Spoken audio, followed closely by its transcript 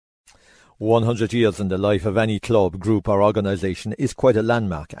100 years in the life of any club, group or organisation is quite a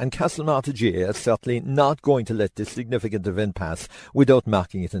landmark, and Castlemartyr GAA is certainly not going to let this significant event pass without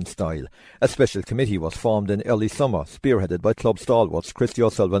marking it in style. A special committee was formed in early summer, spearheaded by club stalwarts Christy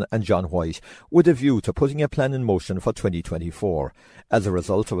O'Sullivan and John White, with a view to putting a plan in motion for 2024. As a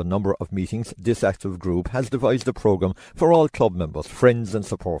result of a number of meetings, this active group has devised a programme for all club members, friends and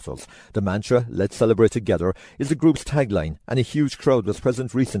supporters. The mantra, "Let's Celebrate Together," is the group's tagline, and a huge crowd was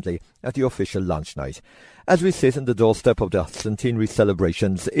present recently at the official launch night. As we sit on the doorstep of the centenary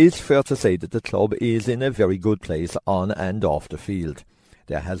celebrations, it's fair to say that the club is in a very good place on and off the field.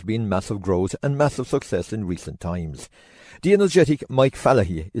 There has been massive growth and massive success in recent times. The energetic Mike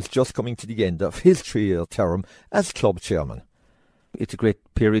Fallahy is just coming to the end of his 3-year term as club chairman. It's a great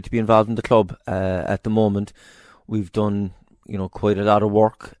period to be involved in the club at the moment. We've done, quite a lot of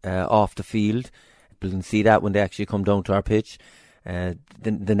work off the field. People can see that when they actually come down to our pitch.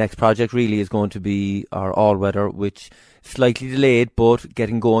 The next project really is going to be our all-weather, which slightly delayed, but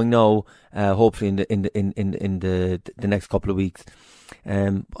getting going now. Hopefully in the next couple of weeks.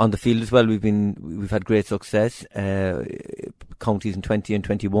 On the field as well, we've had great success. Counties in 20 and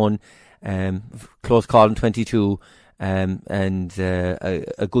 21, close call in 22. And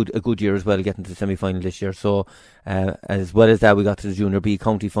a good year as well, getting to the semi-final this year. So as well as that, we got to the Junior B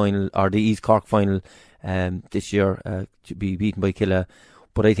county final, or the East Cork final this year, to be beaten by Killa.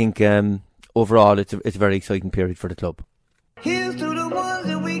 But I think overall it's a very exciting period for the club. Here's to the ones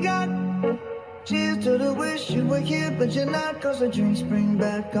that we got. Cheers to the wish you were here but you're not, 'cause the drinks bring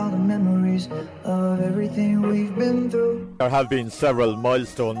back all the memories of everything we've been through. There have been several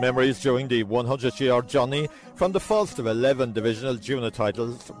milestone memories during the 100-year journey, from the first of 11 divisional junior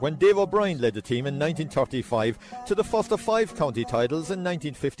titles when Dave O'Brien led the team in 1935 to the first of 5 county titles in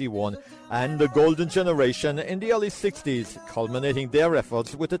 1951, and the golden generation in the early 60s, culminating their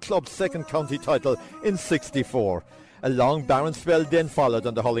efforts with the club's second county title in 64. A long barren spell then followed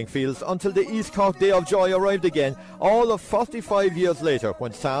on the hurling fields until the East Cork Day of Joy arrived again, all of 45 years later,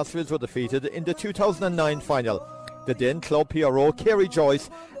 when Sarsfields were defeated in the 2009 final. The then club PRO, Kerry Joyce,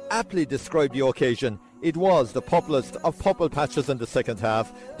 aptly described the occasion. It was the purplest of purple patches in the second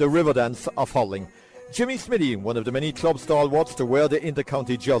half, the river dance of hurling. Jimmy Smithy, one of the many club stalwarts to wear the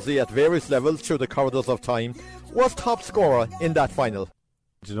intercounty jersey at various levels through the corridors of time, was top scorer in that final.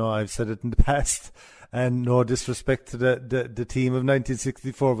 I've said it in the past, and no disrespect to the team of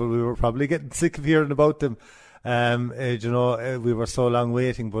 1964, but we were probably getting sick of hearing about them. We were so long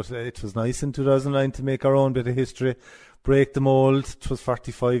waiting, but it was nice in 2009 to make our own bit of history, break the mould. It was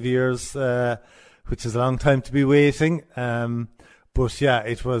 45 years, which is a long time to be waiting. But yeah,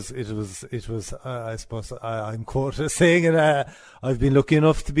 it was. I suppose I'm quoted saying it. I've been lucky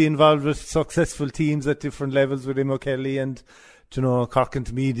enough to be involved with successful teams at different levels with Imo Kelly and Cork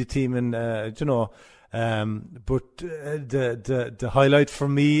Intermediate team, and but the highlight for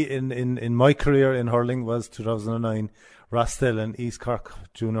me in my career in hurling was 2009 Rostel and East Cork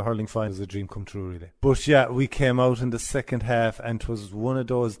Junior Hurling Final. It was a dream come true, really. But yeah, we came out in the second half, and it was one of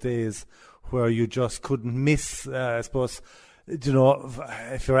those days where you just couldn't miss. I suppose, if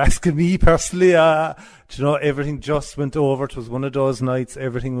you're asking me personally, everything just went over. It was one of those nights,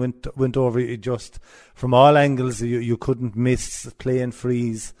 everything went over. It just, from all angles, you couldn't miss play and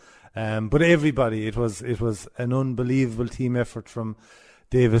freeze. But everybody, it was an unbelievable team effort, from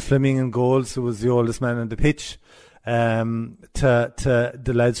David Fleming in goals, who was the oldest man on the pitch, to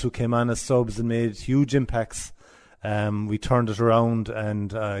the lads who came on as subs and made huge impacts. We turned it around,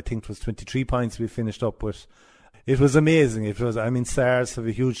 and I think it was 23 points we finished up with. It was amazing. SARS have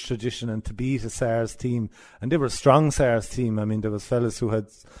a huge tradition, and to beat a SARS team, and they were a strong SARS team. There was fellas who had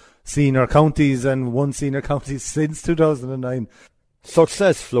senior counties and won senior counties since 2009.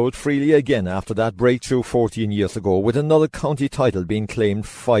 Success flowed freely again after that breakthrough 14 years ago, with another county title being claimed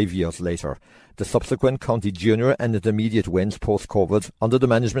 5 years later. The subsequent county junior and intermediate wins post-COVID, under the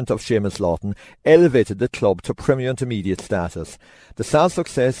management of Seamus Lawton, elevated the club to Premier Intermediate status. The SARS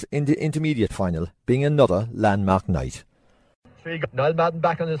success in the intermediate final being another landmark night. Niall Madden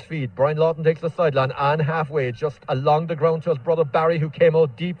back on his feet. Brian Lawton takes the sideline and halfway, just along the ground to his brother Barry, who came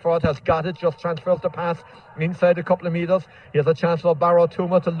out deep for it, has got it, just transfers the pass inside a couple of metres. He has a chance for Barrow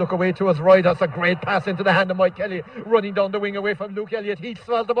Tuma to look away to his right. That's a great pass into the hand of Mike Kelly, running down the wing away from Luke Elliott. He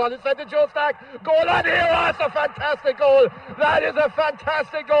swells the ball inside the Joe Stack. Goal on here. That's a fantastic goal. That is a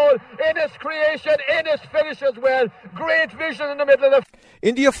fantastic goal in its creation, in its finish as well. Great vision in the middle of the...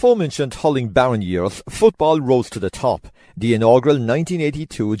 In the aforementioned hurling barren years, football rose to the top. The inaugural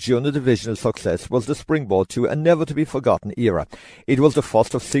 1982 junior divisional success was the springboard to a never-to-be-forgotten era. It was the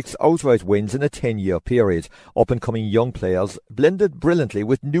first of 6 outright wins in a 10-year period. Up-and-coming young players blended brilliantly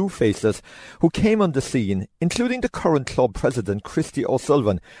with new faces who came on the scene, including the current club president Christy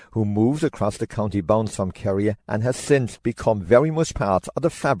O'Sullivan, who moved across the county bounds from Kerry and has since become very much part of the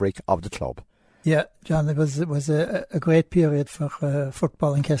fabric of the club. Yeah, John, it was a great period for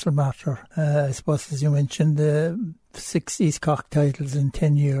football in Castlemartyr. I suppose, as you mentioned, 6 East Cork titles in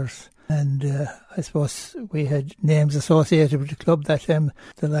 10 years. And I suppose we had names associated with the club that time,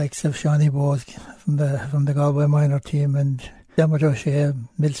 the likes of Shawnee Bowes from the Galway minor team and Dermot O'Shea,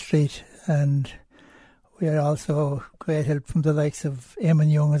 Mill Street, and we had also great help from the likes of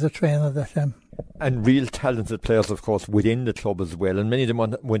Eamon Young as a trainer that time. And real talented players, of course, within the club as well. And many of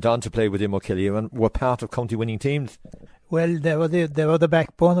them went on to play with him O'Kelly and were part of county-winning teams. Well, they were the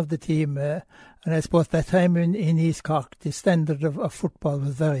backbone of the team. And I suppose that time in East Cork, the standard of football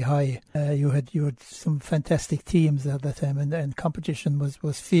was very high. You had some fantastic teams at that time, and competition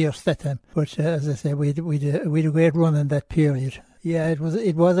was fierce that time. But as I say, we had a great run in that period. Yeah, it was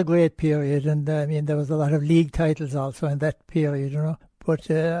a great period, and I mean there was a lot of league titles also in that period, you know. But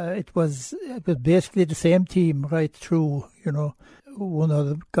it was basically the same team right through, you know. One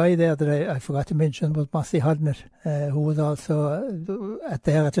other guy there that I forgot to mention was Mossy Hodnett, who was also at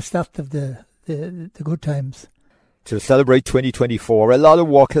the start of the good times. To celebrate 2024, a lot of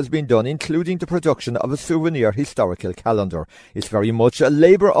work has been done, including the production of a souvenir historical calendar. It's very much a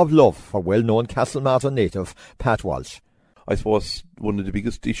labour of love for well-known Castlemartyr native Pat Walsh. I suppose one of the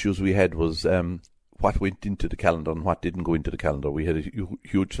biggest issues we had was what went into the calendar and what didn't go into the calendar. We had a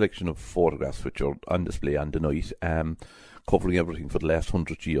huge selection of photographs which are on display on the night, covering everything for the last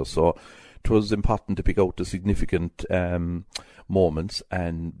 100 years. So it was important to pick out the significant moments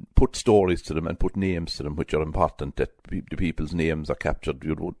and put stories to them and put names to them, which are important, that the people's names are captured.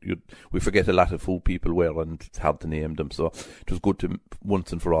 We forget a lot of who people were and it's hard to name them. So it was good to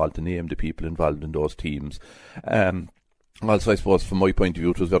once and for all to name the people involved in those teams. Also, I suppose from my point of view,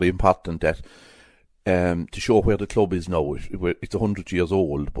 it was very important that to show where the club is now. It's 100 years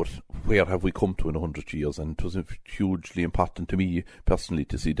old, but where have we come to in 100 years? And it was hugely important to me personally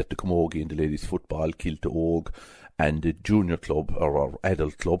to see that the Camogie and the ladies football, Kilta Og and the junior club or our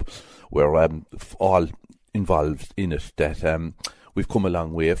adult club were all involved in it. That we've come a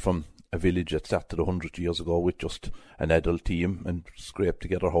long way from a village that started 100 years ago with just an adult team and scraped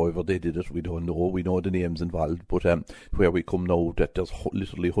together however they did it. We don't know. We know the names involved, but where we come now, that there's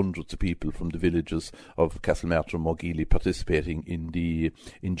literally hundreds of people from the villages of Castlemartyr and Mogeely participating in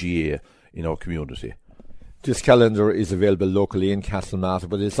GAA in our community. This calendar is available locally in Castlemartyr,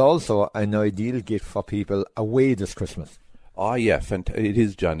 but it's also an ideal gift for people away this Christmas. Oh yeah, it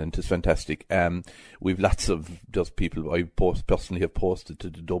is, John, and it's fantastic. We've lots of just people. I personally have posted to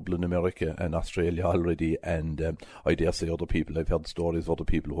Dublin, America and Australia already, and I dare say other people. I've heard stories of other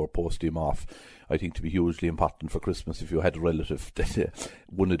people who are posting them off. I think to be hugely important for Christmas, if you had a relative, that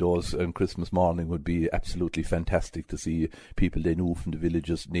one of those on Christmas morning would be absolutely fantastic to see people they knew from the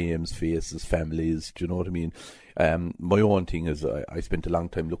villages, names, faces, families. Do you know what I mean? My own thing is I spent a long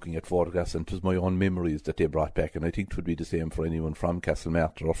time looking at photographs, and it was my own memories that they brought back, and I think it would be the same for anyone from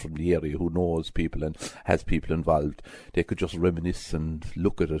Castlemartyr or from the area who knows people and has people involved. They could just reminisce and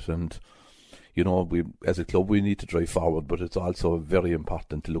look at it, and you know, we as a club we need to drive forward, but it's also very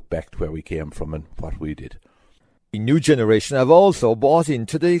important to look back to where we came from and what we did. A new generation have also bought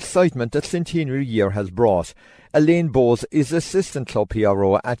into the excitement that Centenary Year has brought. Elaine Bowes is assistant club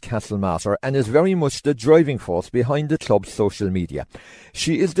PRO at Castlemartyr and is very much the driving force behind the club's social media.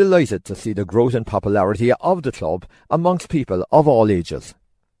 She is delighted to see the growth and popularity of the club amongst people of all ages.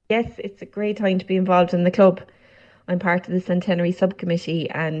 Yes, it's a great time to be involved in the club. I'm part of the Centenary Subcommittee,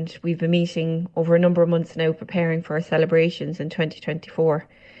 and we've been meeting over a number of months now preparing for our celebrations in 2024.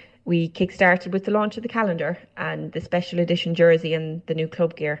 We kick-started with the launch of the calendar and the special edition jersey and the new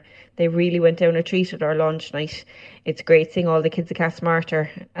club gear. They really went down a treat at our launch night. It's great seeing all the kids at Castlemartyr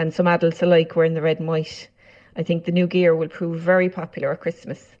and some adults alike wearing the red and white. I think the new gear will prove very popular at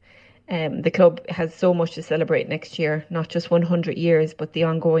Christmas. The club has so much to celebrate next year, not just 100 years, but the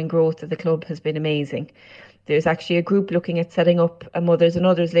ongoing growth of the club has been amazing. There's actually a group looking at setting up a Mothers and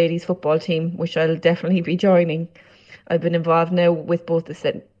Others ladies football team, which I'll definitely be joining. I've been involved now with both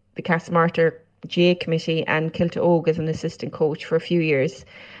the Castlemartyr GAA committee and Kilta Og as an assistant coach for a few years,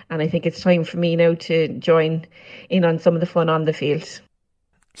 and I think it's time for me now to join in on some of the fun on the field.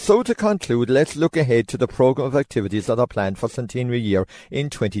 So to conclude, let's look ahead to the programme of activities that are planned for Centenary Year in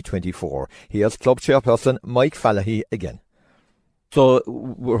 2024. Here's club chairperson Mike Fallahy again. So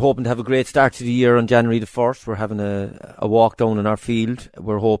we're hoping to have a great start to the year on January the 1st. We're having a walk down in our field.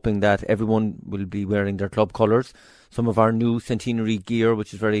 We're hoping that everyone will be wearing their club colours. Some of our new centenary gear,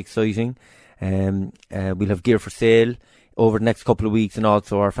 which is very exciting. We'll have gear for sale over the next couple of weeks, and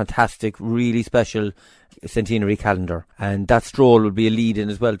also our fantastic, really special centenary calendar. And that stroll will be a lead-in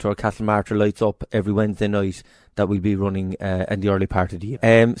as well to our Castlemartyr Lights Up every Wednesday night that we'll be running in the early part of the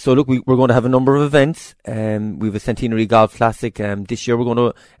year. So look, we're going to have a number of events. We have a Centenary Golf Classic. This year we're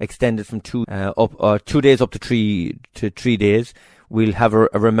going to extend it from 2 days up to 3 days. We'll have a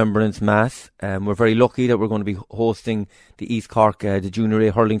remembrance mass. We're very lucky that we're going to be hosting the East Cork, the Junior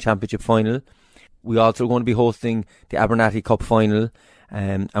A Hurling Championship final. We also are going to be hosting the Abernathy Cup final.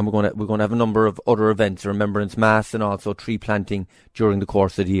 And we're going to have a number of other events, a remembrance mass and also tree planting during the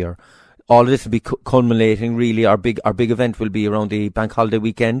course of the year. All of this will be culminating, really. Our big event will be around the bank holiday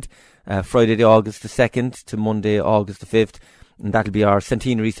weekend, Friday the August the 2nd to Monday August the 5th, and that'll be our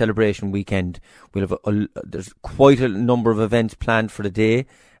centenary celebration weekend. We'll have there's quite a number of events planned for the day,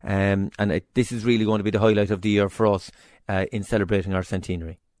 and this is really going to be the highlight of the year for us in celebrating our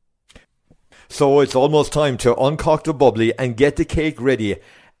centenary. So it's almost time to uncork the bubbly and get the cake ready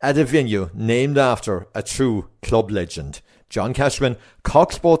at a venue named after a true club legend. John Cashman,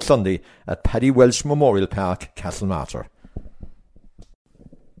 Cork Sports Sunday at Paddy Welsh Memorial Park, Castlemartyr.